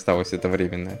так и осталось, это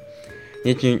временное.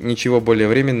 Нет ничего более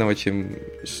временного,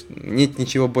 нет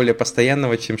ничего более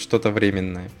постоянного, чем что-то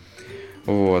временное.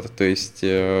 Вот, то есть,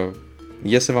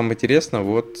 если вам интересно,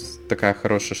 вот такая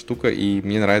хорошая штука, и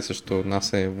мне нравится, что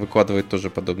NASA выкладывает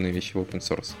тоже подобные вещи в open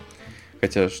source.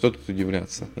 Хотя, что тут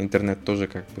удивляться, интернет тоже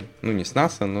как бы, ну не с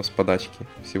NASA, но с подачки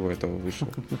всего этого вышел.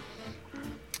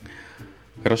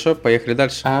 Хорошо, поехали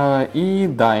дальше. И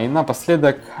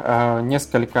напоследок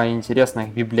несколько интересных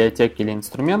библиотек или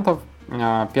инструментов.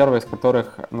 Первый из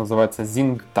которых называется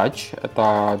Zing Touch.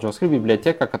 Это JavaScript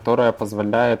библиотека, которая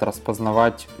позволяет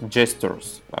распознавать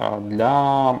gestures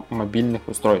для мобильных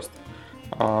устройств.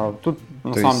 Тут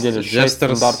на самом деле 6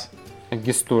 стандартов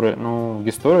гестуры. Ну,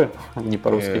 гестуры, не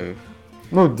по-русски.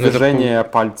 Движение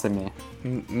пальцами.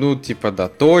 Ну, типа, да,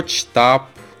 touch, tap.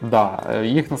 Да,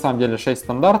 их на самом деле 6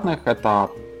 стандартных. Это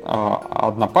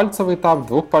однопальцевый тап,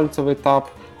 двухпальцевый тап,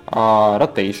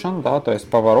 rotation, да, то есть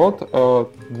поворот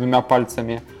двумя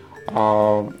пальцами.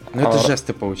 Это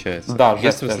жесты, получается. Да,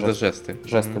 жесты. Это жесты.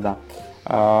 Жесты, да.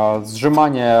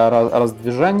 Сжимание,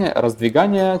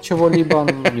 раздвигание чего-либо,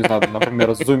 не знаю,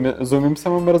 например, зумимся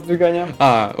мы раздвиганием.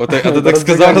 Вот это так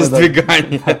сказал,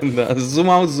 раздвигание. Да,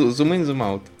 зум-аут, зум-ин,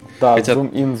 зум-аут. Да,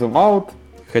 зум-ин, зум-аут.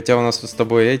 Хотя у нас с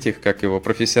тобой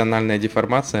профессиональная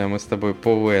деформация, мы с тобой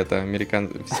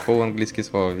полуанглийские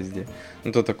слова везде.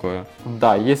 Ну, то такое.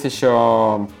 Да, есть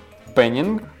еще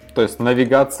пеннинг, то есть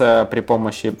навигация при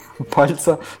помощи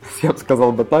пальца, я бы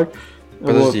сказал бы так.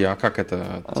 Подожди, а как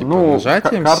это? Типа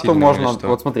нажатием карту можно,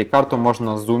 вот смотри, карту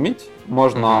можно зумить,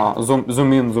 можно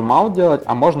зум-ин, зум-аут делать,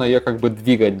 а можно ее как бы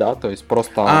двигать, да, то есть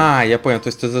просто... Я понял, то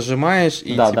есть ты зажимаешь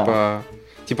и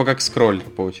типа как скроллер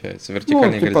получается,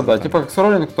 вертикальный и горизонтальный. Да, типа как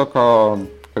скроллинг, только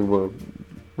как бы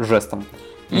жестом.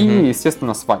 И,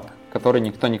 естественно, свайп, который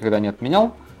никто никогда не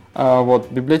отменял. Вот,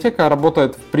 библиотека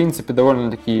работает, в принципе,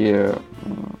 довольно-таки,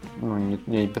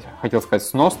 я хотел сказать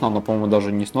сносно, но, по-моему,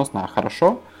 даже не сносно, а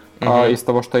хорошо. Из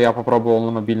того, что я попробовал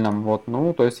на мобильном. Вот,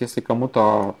 то есть, если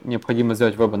кому-то необходимо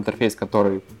сделать веб-интерфейс,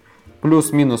 который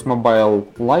плюс-минус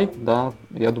mobile-like, да,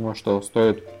 я думаю, что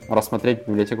стоит рассмотреть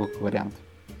библиотеку как вариант.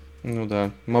 Ну да,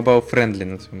 mobile-friendly,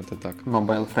 назовем это так.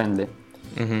 Mobile-friendly.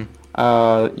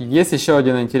 Есть еще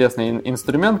один интересный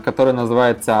инструмент, который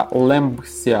называется Lamb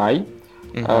CI.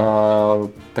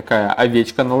 Такая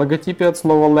овечка на логотипе от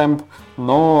слова lamb,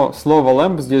 но слово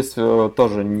lamb здесь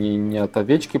тоже не от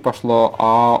овечки пошло,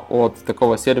 а от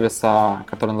такого сервиса,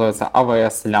 который называется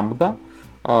AWS Lambda.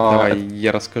 Давай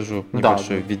я расскажу,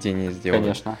 небольшое введение сделаю.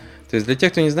 Конечно. То есть для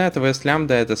тех, кто не знает, AWS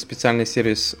Lambda — это специальный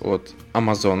сервис от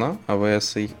Amazon,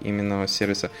 AWS именно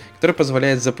сервиса, который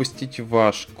позволяет запустить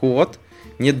ваш код,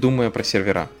 не думая про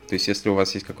сервера. То есть, если у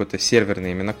вас есть какой-то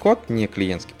серверный именно код, не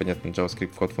клиентский, понятно,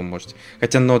 JavaScript код вы можете.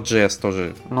 Хотя Node.js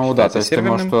тоже то есть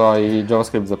серверным. Ты можешь и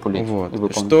JavaScript запулить.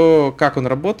 Вот. Как он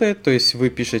работает, то есть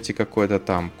вы пишете какой-то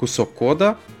там кусок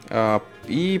кода,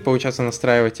 и, получается,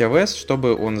 настраиваете AWS,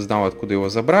 чтобы он знал, откуда его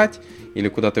забрать, или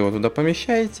куда-то его туда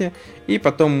помещаете, и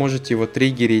потом можете его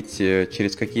триггерить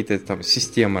через какие-то там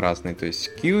системы разные, то есть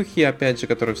кьюхи, опять же,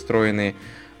 которые встроены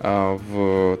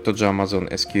в тот же Amazon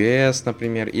SQS,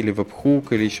 например, или Webhook,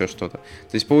 или еще что-то.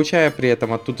 То есть, получая при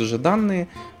этом оттуда же данные,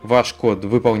 ваш код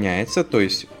выполняется, то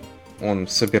есть он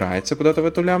собирается куда-то в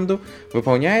эту лямбду,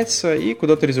 выполняется, и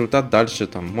куда-то результат дальше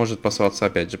там может посылаться,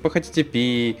 опять же, по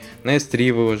HTTP, на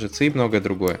S3 выложиться и многое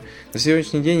другое. На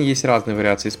сегодняшний день есть разные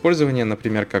вариации использования,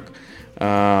 например, как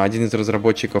один из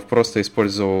разработчиков просто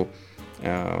использовал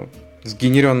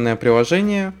сгенеренное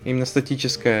приложение, именно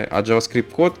статическое, а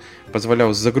JavaScript код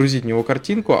позволял загрузить в него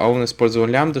картинку, а он использовал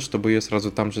лямбда, чтобы ее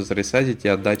сразу там же заресайзить и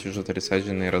отдать уже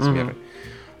заресайзенные размеры.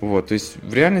 Вот, то есть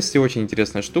в реальности очень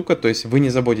интересная штука, то есть вы не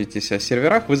заботитесь о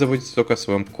серверах, вы заботитесь только о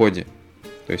своем коде.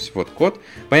 То есть вот код.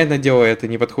 Понятное дело, это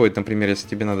не подходит, например, если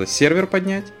тебе надо сервер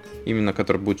поднять, именно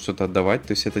который будет что-то отдавать,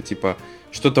 то есть это типа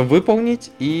что-то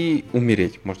выполнить и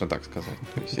умереть, можно так сказать.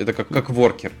 То есть это как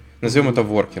воркер, назовем это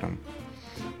воркером.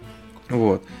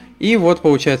 Вот. И вот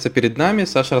получается перед нами,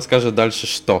 Саша расскажет дальше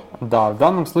что. Да, в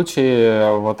данном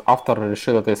случае вот автор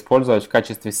решил это использовать в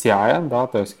качестве CI, да,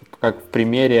 то есть как в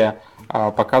примере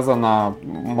показано,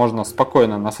 можно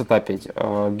спокойно насетапить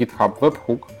GitHub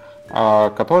Webhook,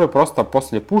 который просто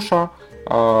после пуша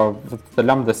Lambda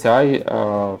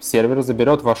CI сервер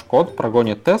заберет ваш код,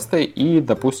 прогонит тесты и,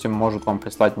 допустим, может вам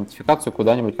прислать нотификацию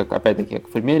куда-нибудь, как опять-таки как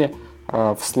в примере,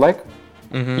 в Slack,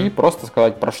 и просто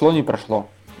сказать, прошло, не прошло.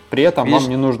 При этом вам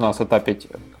не нужно сетапить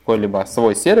какой-либо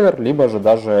свой сервер, либо же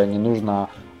даже не нужно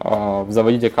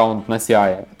заводить аккаунт на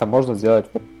CI. Это можно сделать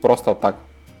просто так.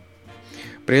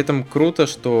 При этом круто,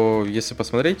 что если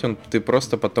посмотреть, он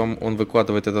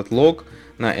выкладывает этот лог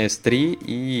на S3,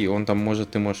 и он там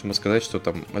ты можешь ему сказать, что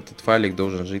там этот файлик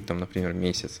должен жить там, например,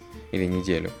 месяц или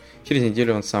неделю. Через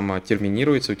неделю он сам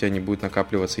терминируется, у тебя не будет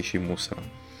накапливаться еще и мусора.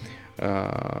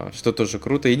 Что тоже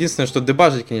круто. Единственное, что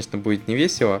дебажить, конечно, будет не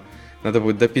весело. Надо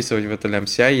будет дописывать в это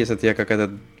LAMP-CI, если у тебя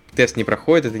какой-то тест не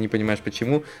проходит, и ты не понимаешь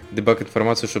почему, дебаг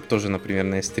информацию, чтобы тоже, например,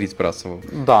 на S3 сбрасывал.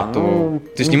 Да,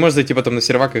 Ты же не можешь зайти потом на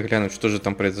сервак и глянуть, что же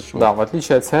там произошло. Да, в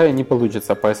отличие от CI не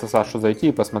получится по SSH зайти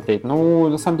и посмотреть. Ну,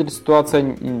 на самом деле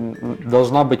ситуация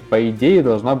должна быть, по идее,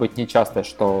 должна быть нечастой,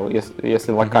 что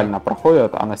если локально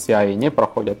проходят, а на CI не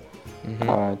проходят,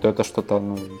 то это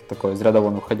что-то такое из ряда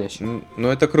вон уходящее. Ну,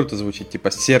 это круто звучит, типа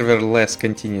serverless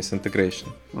continuous integration.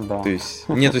 Да. То есть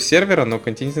нету сервера, но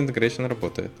continuous integration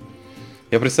работает.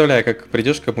 Я представляю, как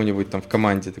придешь к кому-нибудь там в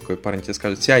команде, такой парень тебе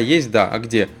скажет, CI есть, да, а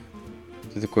где?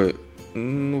 Ты такой,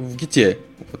 в гите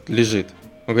вот, лежит.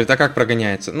 Он говорит, а как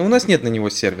прогоняется? Ну, у нас нет на него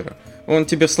сервера. Он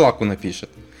тебе в Slack напишет,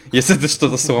 если ты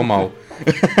что-то сломал.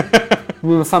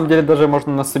 Ну, на самом деле, даже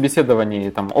можно на собеседовании,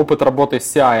 там, опыт работы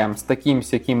с CI, с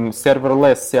таким-сяким,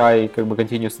 serverless CI, как бы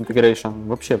continuous integration,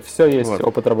 вообще все есть, вот.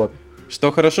 Опыт работы.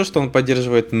 Что хорошо, что он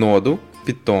поддерживает ноду,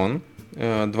 Python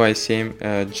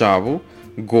 2.7, Java,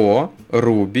 Go,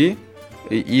 Ruby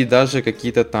и даже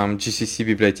какие-то там GCC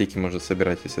библиотеки может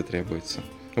собирать, если требуется.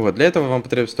 Вот, для этого вам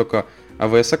потребуется только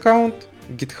AWS аккаунт,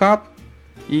 GitHub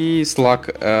и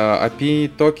Slack API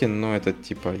токен, но это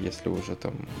типа, если уже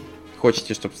там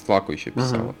хотите, чтобы Slack еще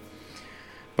писало.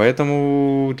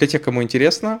 Поэтому для тех, кому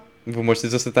интересно, вы можете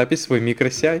засетапить свой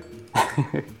микро-CI.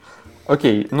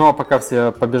 Окей, ну а пока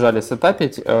все побежали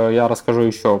сетапить, я расскажу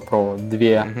еще про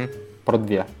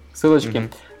две ссылочки.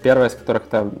 Первая из которых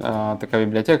это такая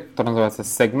библиотека, которая называется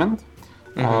Segment.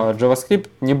 JavaScript,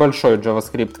 небольшой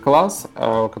JavaScript класс,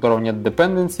 у которого нет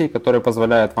dependency, который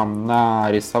позволяет вам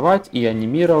нарисовать и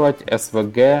анимировать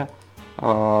SVG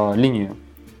линию.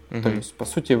 То есть, по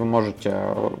сути, вы можете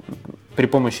при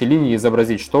помощи линии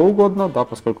изобразить что угодно, да,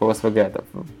 поскольку в SVG это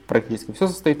практически все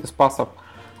состоит из пассов.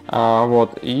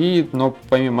 Вот, но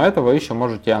помимо этого вы еще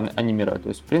можете анимировать. То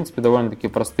есть, в принципе, довольно-таки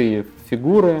простые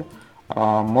фигуры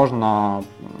можно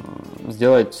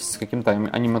сделать с каким-то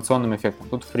анимационным эффектом.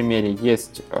 Тут в примере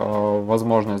есть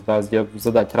возможность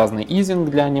задать разный изинг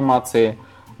для анимации,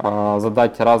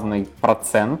 задать разный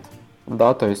процент,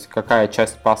 да, то есть какая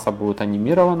часть пасса будет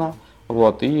анимирована.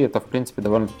 Вот, и это, в принципе,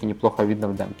 довольно-таки неплохо видно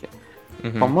в демке.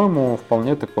 По-моему,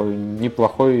 вполне такой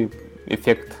неплохой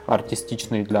эффект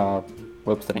артистичный для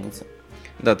веб-страницы.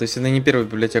 Да, то есть это не первая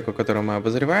библиотека, которую мы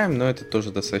обозреваем, но это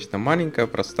тоже достаточно маленькая,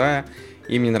 простая.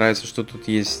 И мне нравится, что тут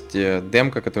есть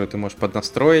демка, которую ты можешь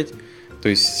поднастроить. То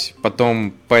есть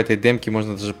потом по этой демке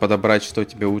можно даже подобрать, что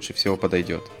тебе лучше всего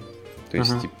подойдет. То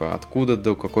есть, типа, откуда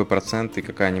до какой процент и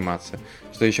какая анимация.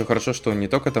 Что еще хорошо, что он не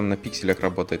только там на пикселях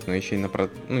работает, но еще и на... тут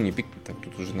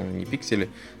уже, наверное, не пиксели,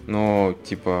 но,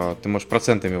 типа, ты можешь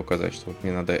процентами указать, что вот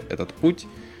мне надо этот путь,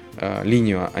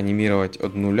 линию анимировать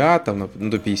от 0 там,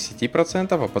 до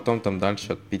 50%, а потом там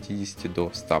дальше от 50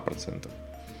 до 100%.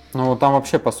 Ну, там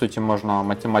вообще, по сути, можно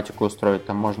математику устроить.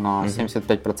 Там можно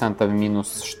 75%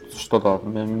 минус что-то,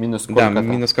 минус сколько-то. Да,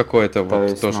 минус какое-то, вот,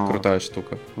 есть, тоже крутая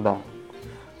штука. Да.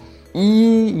 И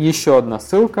еще одна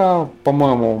ссылка,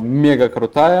 по-моему, мега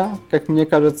крутая, как мне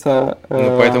кажется.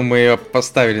 Ну, поэтому мы ее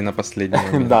поставили на последний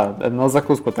момент. Да, на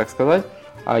закуску, так сказать.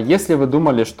 Если вы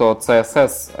думали, что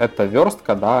CSS это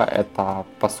верстка, да, это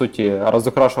по сути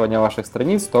разукрашивание ваших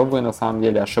страниц, то вы на самом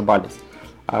деле ошибались.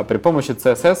 При помощи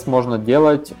CSS можно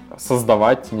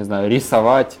создавать, не знаю,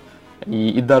 рисовать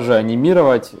и даже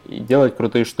анимировать, и делать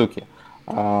крутые штуки.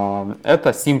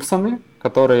 Это Симпсоны,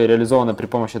 которые реализованы при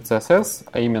помощи CSS,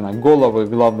 а именно головы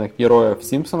главных героев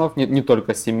Симпсонов, не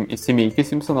только семейки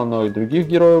Симпсонов, но и других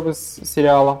героев из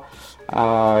сериала,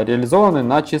 реализованы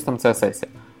на чистом CSS.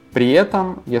 При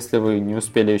этом, если вы не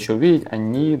успели еще увидеть,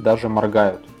 они даже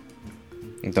моргают.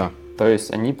 Да. То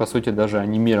есть они, по сути, даже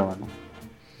анимированы.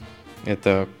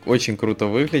 Это очень круто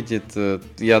выглядит.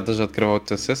 Я даже открывал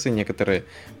CSS некоторые.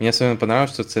 Мне особенно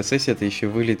понравилось, что в CSS это еще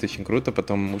выглядит очень круто,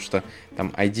 потому что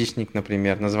там айдишник,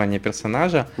 например, название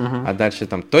персонажа, а дальше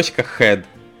там .head.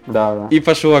 Да. И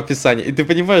пошло описание. И ты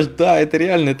понимаешь, да, это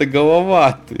реально, это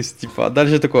голова. То есть, типа, а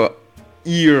дальше такое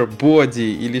ear,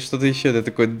 body или что-то еще. Ты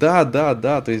такой, да.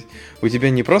 То есть у тебя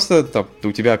не просто там,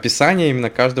 у тебя описание именно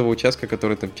каждого участка,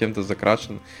 который там чем-то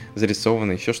закрашен,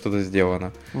 зарисован, еще что-то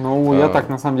сделано. Ну, я так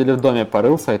на самом деле в доме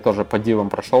порылся и тоже по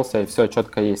дивам прошелся, и все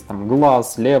четко есть. Там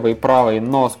глаз, левый, правый,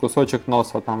 нос, кусочек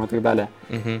носа там и так далее.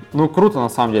 Ну, круто на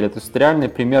самом деле. То есть реальный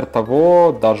пример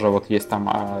того, даже вот есть там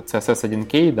CSS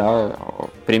 1K, да,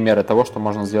 примеры того, что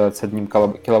можно сделать с 1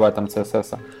 килобайтом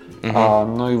CSS.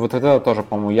 Ну и вот это тоже,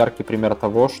 по-моему, яркий пример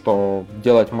того, что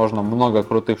делать можно много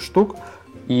крутых штук,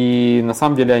 и на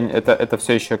самом деле это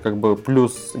все еще как бы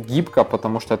плюс гибко,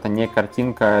 потому что это не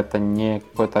картинка, это не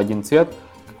какой-то один цвет.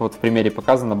 Как вот в примере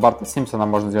показано, Барта Симпсона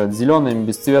можно сделать зеленым,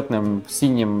 бесцветным,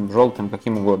 синим, желтым,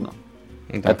 каким угодно.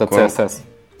 Да, это CSS.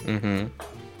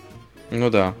 Ну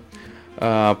да.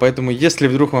 Поэтому если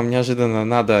вдруг вам неожиданно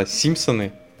надо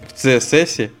Симпсоны в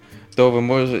CSS, то вы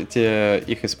можете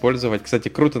их использовать. Кстати,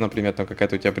 круто, например, там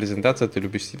какая-то у тебя презентация, ты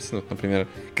любишь Симпсонов, например,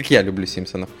 как я люблю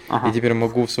Симпсонов. Я теперь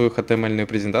могу в свою HTML-ную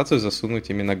презентацию засунуть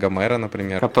именно Гомера,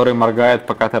 например. Который моргает,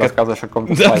 пока ты рассказываешь о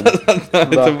каком-то слайде. Да.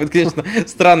 Это будет, конечно,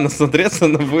 странно смотреться,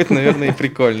 но будет, наверное, и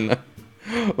прикольно.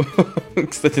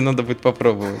 Кстати, надо будет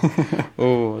попробовать.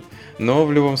 Вот. Но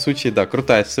в любом случае, да,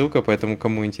 крутая ссылка, поэтому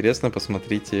кому интересно,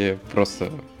 посмотрите,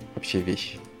 просто вообще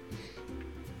вещь.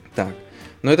 Так.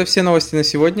 Ну, это все новости на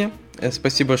сегодня.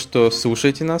 Спасибо, что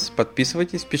слушаете нас,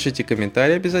 подписывайтесь, пишите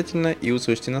комментарии обязательно и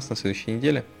услышите нас на следующей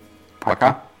неделе.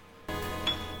 Пока.